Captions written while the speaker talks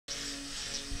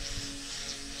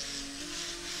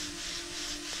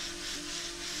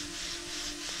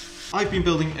I've been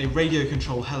building a radio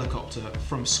control helicopter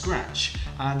from scratch,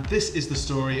 and this is the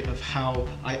story of how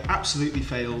I absolutely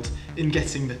failed in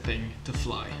getting the thing to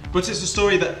fly. But it's a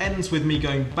story that ends with me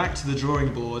going back to the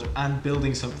drawing board and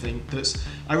building something that's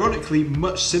ironically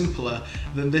much simpler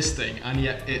than this thing, and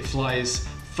yet it flies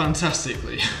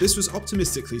fantastically. This was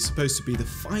optimistically supposed to be the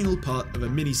final part of a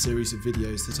mini-series of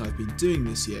videos that I've been doing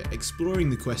this year, exploring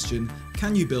the question,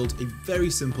 can you build a very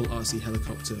simple RC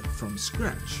helicopter from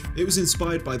scratch? It was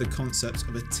inspired by the concept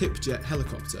of a tip-jet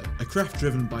helicopter, a craft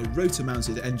driven by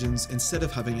rotor-mounted engines instead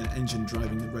of having an engine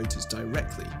driving the rotors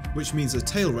directly, which means a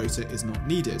tail rotor is not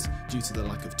needed due to the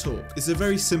lack of torque. It's a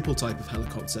very simple type of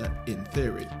helicopter in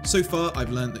theory. So far I've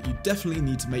learned that you definitely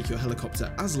need to make your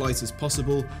helicopter as light as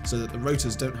possible so that the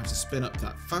rotors don't have to spin up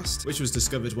that fast, which was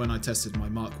discovered when I tested my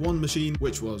Mark I machine,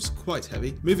 which was quite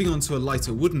heavy. Moving on to a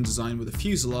lighter wooden design with a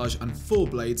fuselage and 4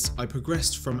 blades, I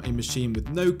progressed from a machine with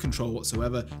no control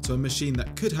whatsoever to a machine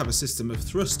that could have a system of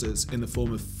thrusters in the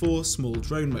form of 4 small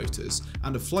drone motors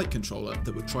and a flight controller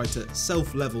that would try to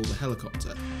self-level the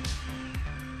helicopter.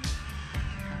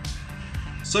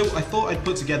 So I thought I'd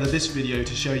put together this video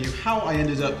to show you how I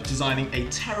ended up designing a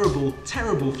terrible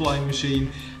flying machine,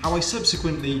 how I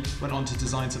subsequently went on to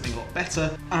design something a lot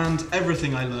better, and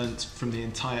everything I learnt from the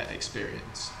entire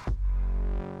experience.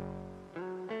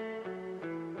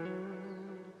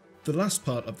 The last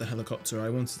part of the helicopter I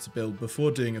wanted to build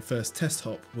before doing a first test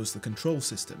hop was the control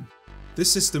system. This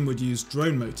system would use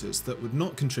drone motors that would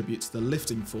not contribute to the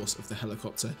lifting force of the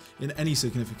helicopter in any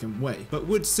significant way, but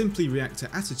would simply react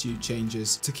to attitude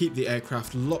changes to keep the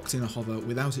aircraft locked in a hover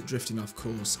without it drifting off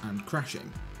course and crashing.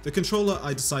 The controller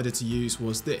I decided to use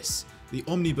was this, the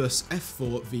Omnibus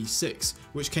F4 V6,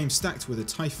 which came stacked with a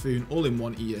Typhoon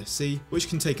all-in-one ESC, which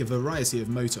can take a variety of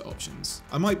motor options.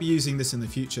 I might be using this in the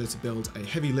future to build a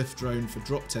heavy lift drone for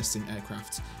drop testing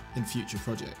aircraft in future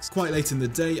projects. Quite late in the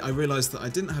day, I realised that I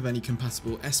didn't have any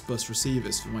compatible S-Bus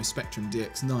receivers for my Spectrum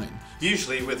DX9.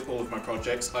 Usually with all of my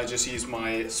projects, I just use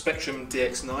my Spectrum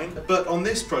DX9, but on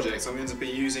this project I'm going to be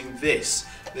using this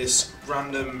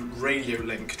random radio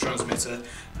link transmitter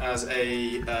as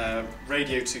a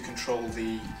radio to control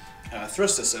the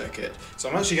thruster circuit. So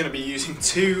I'm actually going to be using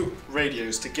 2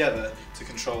 radios together to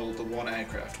control the one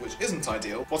aircraft, which isn't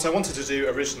ideal. What I wanted to do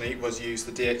originally was use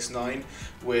the DX9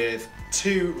 with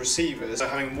 2 receivers, so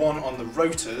having one on the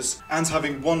rotors and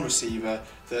having one receiver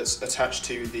that's attached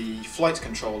to the flight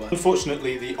controller.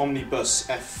 Unfortunately, the Omnibus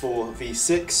F4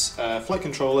 V6 flight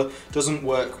controller doesn't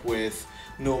work with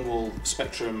normal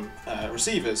Spectrum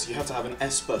receivers. You have to have an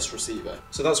S-Bus receiver.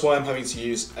 So that's why I'm having to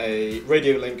use a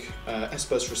Radio Link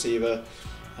S-Bus receiver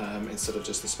instead of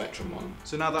just the Spectrum one.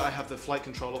 So now that I have the flight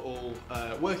controller all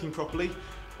working properly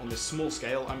on this small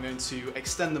scale, I'm going to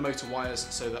extend the motor wires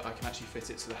so that I can actually fit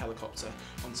it to the helicopter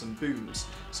on some booms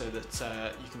so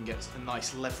that you can get a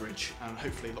nice leverage and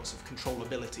hopefully lots of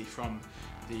controllability from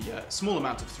the small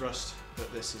amount of thrust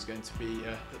that this is going to be,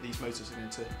 that these motors are going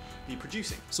to be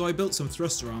producing. So I built some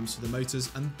thruster arms for the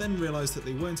motors and then realised that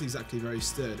they weren't exactly very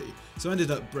sturdy, so I ended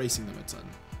up bracing them a ton.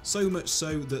 So much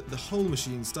so that the whole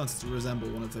machine started to resemble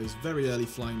one of those very early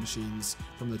flying machines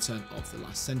from the turn of the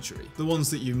last century. The ones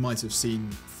that you might have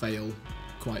seen fail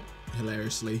quite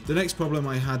hilariously. The next problem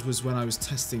I had was when I was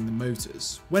testing the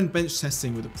motors. When bench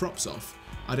testing with the props off,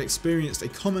 I'd experienced a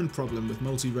common problem with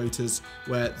multi-rotors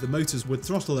where the motors would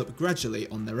throttle up gradually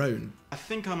on their own. I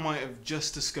think I might have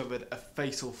just discovered a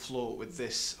fatal flaw with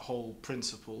this whole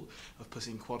principle of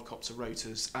putting quadcopter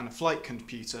rotors and a flight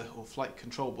computer or flight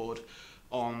control board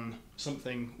on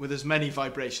something with as many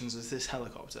vibrations as this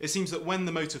helicopter. It seems that when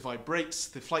the motor vibrates,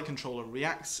 the flight controller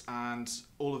reacts and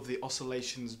all of the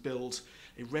oscillations build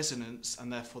a resonance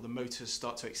and therefore the motors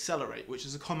start to accelerate, which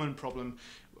is a common problem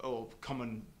or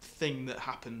common thing that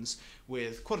happens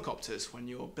with quadcopters when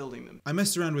you're building them. I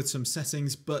messed around with some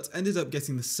settings but ended up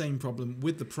getting the same problem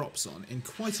with the props on in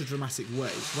quite a dramatic way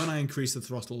when I increased the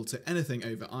throttle to anything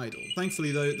over idle.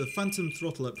 Thankfully though, the phantom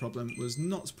throttle up problem was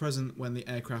not present when the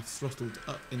aircraft throttled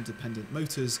up independent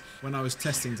motors when I was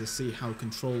testing to see how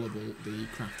controllable the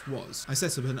craft was. I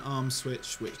set up an arm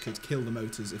switch which could kill the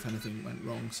motors if anything went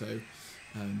wrong, so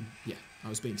yeah, I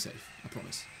was being safe, I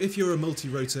promise. If you're a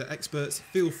multi-rotor expert,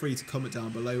 feel free to comment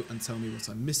down below and tell me what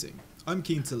I'm missing. I'm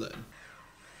keen to learn.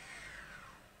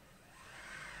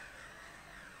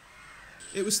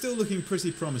 It was still looking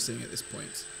pretty promising at this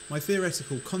point. My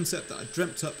theoretical concept that I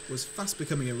dreamt up was fast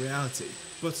becoming a reality,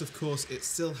 but of course it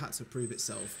still had to prove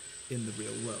itself in the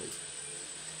real world.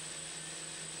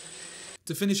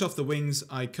 To finish off the wings,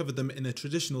 I covered them in a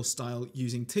traditional style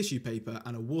using tissue paper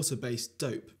and a water-based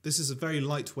dope. This is a very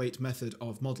lightweight method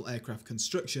of model aircraft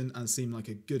construction and seemed like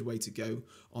a good way to go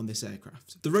on this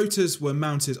aircraft. The rotors were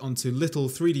mounted onto little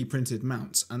 3D printed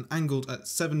mounts and angled at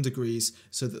 7 degrees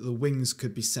so that the wings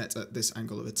could be set at this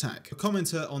angle of attack. A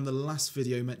commenter on the last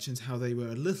video mentioned how they were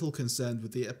a little concerned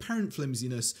with the apparent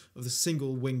flimsiness of the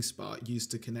single wing spar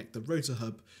used to connect the rotor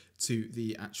hub to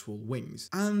the actual wings.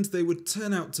 And they would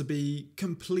turn out to be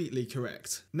completely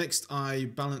correct. Next,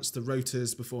 I balanced the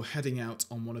rotors before heading out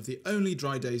on one of the only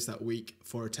dry days that week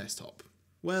for a test hop.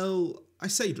 Well, I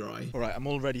say dry. Alright, I'm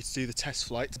all ready to do the test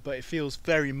flight, but it feels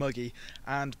very muggy,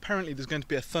 and apparently there's going to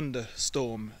be a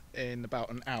thunderstorm in about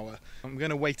an hour. I'm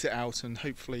going to wait it out and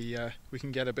hopefully we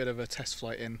can get a bit of a test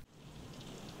flight in.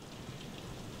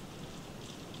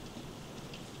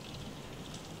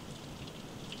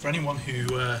 For anyone who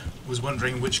was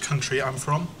wondering which country I'm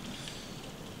from,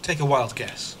 take a wild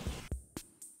guess.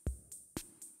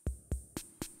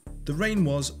 The rain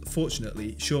was,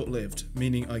 fortunately, short-lived,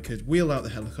 meaning I could wheel out the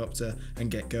helicopter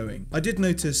and get going. I did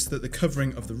notice that the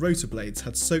covering of the rotor blades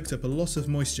had soaked up a lot of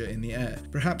moisture in the air,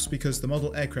 perhaps because the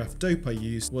model aircraft dope I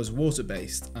used was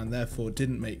water-based and therefore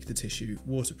didn't make the tissue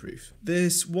waterproof.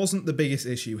 This wasn't the biggest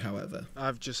issue, however.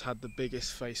 I've just had the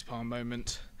biggest facepalm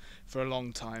moment for a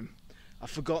long time. I've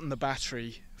forgotten the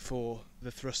battery for the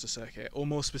thruster circuit, or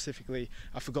more specifically,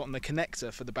 I've forgotten the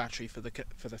connector for the battery for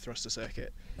the thruster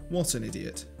circuit. What an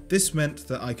idiot. This meant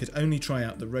that I could only try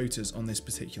out the rotors on this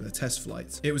particular test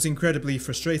flight. It was incredibly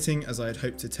frustrating as I had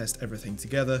hoped to test everything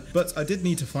together, but I did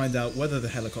need to find out whether the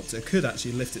helicopter could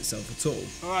actually lift itself at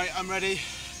all. Alright, I'm ready.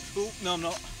 Oh, no I'm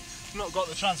not. I've not got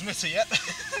the transmitter yet.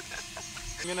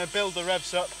 I'm going to build the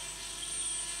revs up.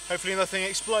 Hopefully nothing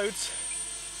explodes.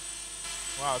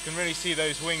 Wow, I can really see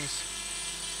those wings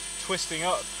twisting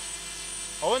up.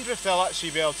 I wonder if they'll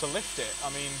actually be able to lift it. I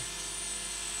mean,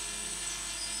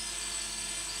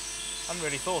 I hadn't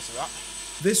really thought of that.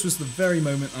 This was the very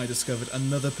moment I discovered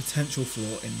another potential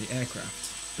flaw in the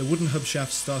aircraft. The wooden hub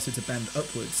shaft started to bend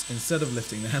upwards instead of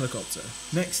lifting the helicopter.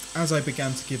 Next, as I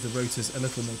began to give the rotors a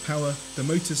little more power, the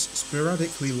motors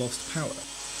sporadically lost power.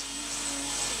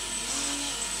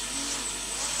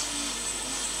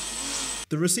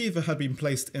 The receiver had been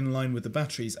placed in line with the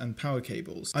batteries and power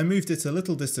cables. I moved it a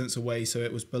little distance away so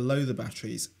it was below the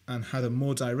batteries and had a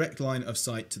more direct line of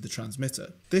sight to the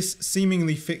transmitter. This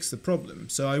seemingly fixed the problem,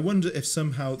 so I wonder if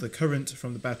somehow the current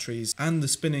from the batteries and the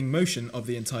spinning motion of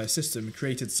the entire system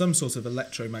created some sort of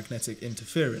electromagnetic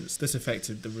interference that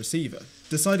affected the receiver.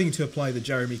 Deciding to apply the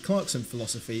Jeremy Clarkson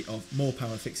philosophy of more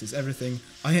power fixes everything,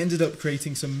 I ended up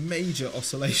creating some major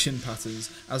oscillation patterns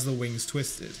as the wings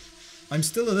twisted. I'm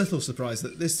still a little surprised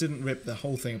that this didn't rip the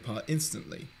whole thing apart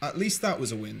instantly. At least that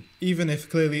was a win, even if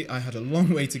clearly I had a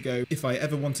long way to go if I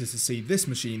ever wanted to see this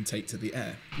machine take to the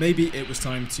air. Maybe it was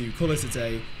time to call it a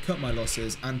day, cut my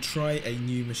losses, and try a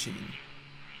new machine.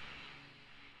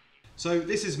 So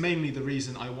this is mainly the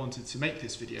reason I wanted to make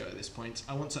this video at this point.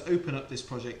 I want to open up this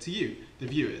project to you, the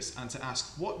viewers, and to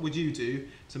ask what would you do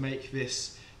to make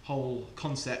this whole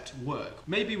concept work.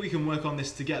 Maybe we can work on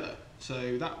this together,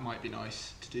 so that might be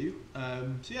nice to do.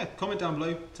 So yeah, comment down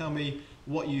below, tell me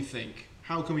what you think.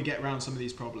 How can we get around some of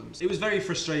these problems? It was very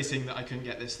frustrating that I couldn't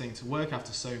get this thing to work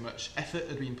after so much effort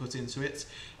had been put into it,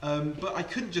 but I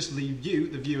couldn't just leave you,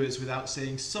 the viewers, without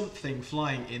seeing something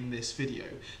flying in this video.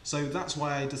 So that's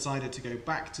why I decided to go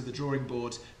back to the drawing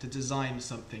board to design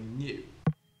something new.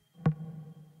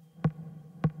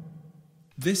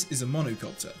 This is a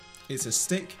monocopter. It's a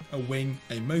stick, a wing,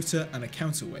 a motor and a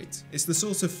counterweight. It's the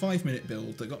sort of 5-minute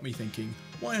build that got me thinking,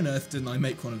 why on earth didn't I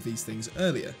make one of these things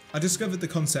earlier? I discovered the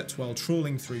concept while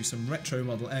trawling through some retro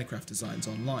model aircraft designs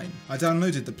online. I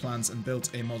downloaded the plans and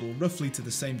built a model roughly to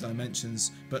the same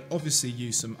dimensions, but obviously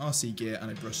used some RC gear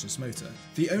and a brushless motor.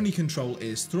 The only control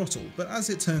is throttle, but as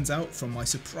it turns out from my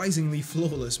surprisingly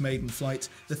flawless maiden flight,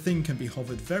 the thing can be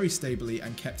hovered very stably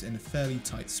and kept in a fairly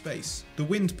tight space. The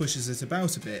wind pushes it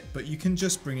about a bit, but you can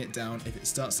just bring it down if it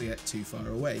starts to get too far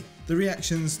away. The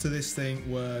reactions to this thing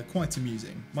were quite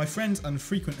amusing. My friend and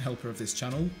frequent helper of this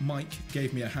channel, Mike,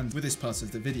 gave me a hand with this part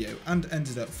of the video and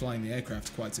ended up flying the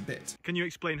aircraft quite a bit. Can you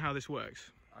explain how this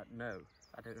works? No,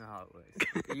 I don't know how it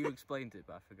works. You explained it,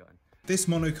 but I've forgotten. This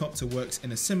monocopter works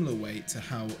in a similar way to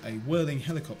how a whirling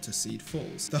helicopter seed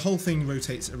falls. The whole thing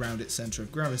rotates around its centre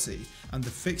of gravity, and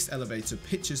the fixed elevator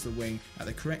pitches the wing at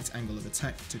the correct angle of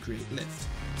attack to create lift.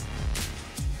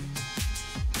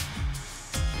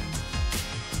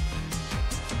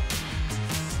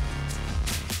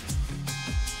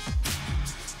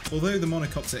 Although the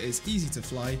monocopter is easy to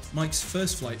fly, Mike's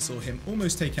first flight saw him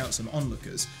almost take out some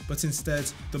onlookers, but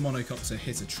instead the monocopter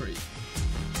hit a tree.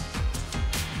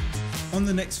 On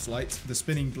the next flight, the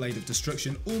spinning blade of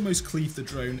destruction almost cleaved the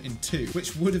drone in two,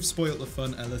 which would have spoilt the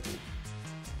fun a little.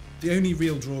 The only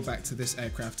real drawback to this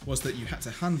aircraft was that you had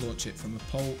to hand launch it from a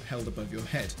pole held above your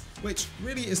head, which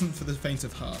really isn't for the faint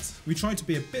of heart. We tried to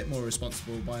be a bit more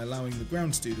responsible by allowing the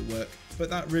ground to do the work, but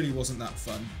that really wasn't that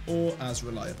fun, or as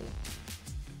reliable.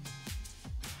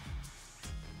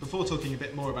 Before talking a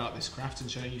bit more about this craft and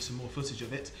showing you some more footage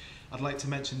of it, I'd like to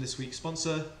mention this week's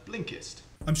sponsor, Blinkist.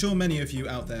 I'm sure many of you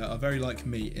out there are very like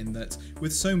me in that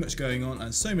with so much going on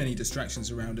and so many distractions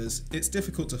around us, it's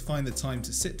difficult to find the time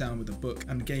to sit down with a book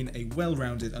and gain a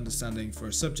well-rounded understanding for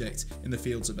a subject in the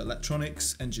fields of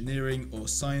electronics, engineering or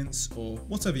science or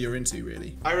whatever you're into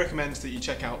really. I recommend that you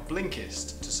check out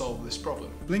Blinkist to solve this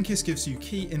problem. Blinkist gives you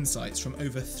key insights from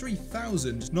over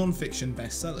 3,000 non-fiction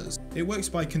bestsellers. It works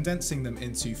by condensing them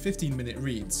into 15-minute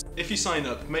reads. If you sign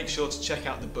up, make sure to check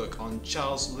out the book on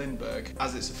Charles Lindbergh,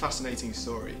 as it's a fascinating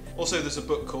story. Also, there's a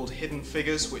book called Hidden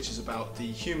Figures, which is about the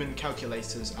human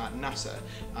calculators at NASA,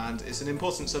 and it's an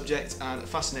important subject and a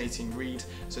fascinating read,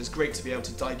 so it's great to be able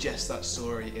to digest that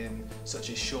story in such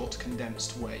a short,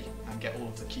 condensed way and get all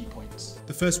of the key points.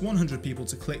 The first 100 people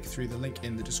to click through the link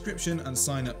in the description and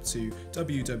sign up to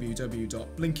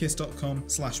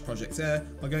www.blinkist.com/ProjectAir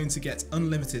are going to get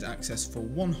unlimited access for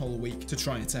 1 whole week to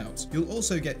try it out. You'll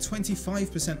also get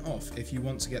 25% off if you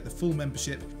want to get the full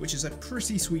membership, which is a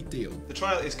pretty sweet deal. The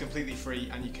trial is completely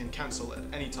free and you can cancel at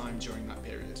any time during that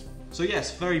period. So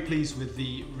yes, very pleased with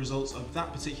the results of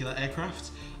that particular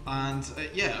aircraft, and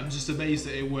yeah, I'm just amazed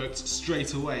that it worked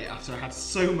straight away after I had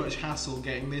so much hassle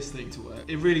getting this thing to work.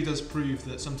 It really does prove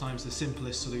that sometimes the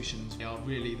simplest solutions are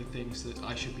really the things that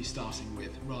I should be starting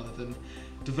with, rather than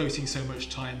devoting so much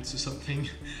time to something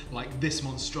like this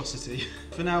monstrosity.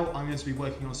 For now, I'm going to be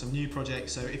working on some new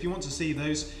projects, so if you want to see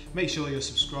those, make sure you're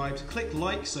subscribed, click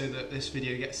like so that this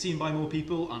video gets seen by more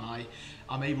people and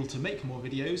I'm able to make more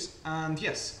videos, and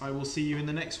yes, I will see you in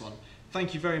the next one.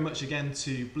 Thank you very much again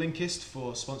to Blinkist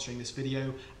for sponsoring this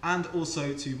video, and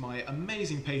also to my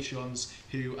amazing Patreons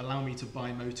who allow me to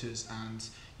buy motors and,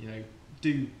 you know,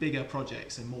 do bigger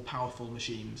projects and more powerful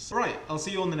machines. Right, I'll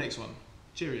see you on the next one.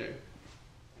 Cheerio.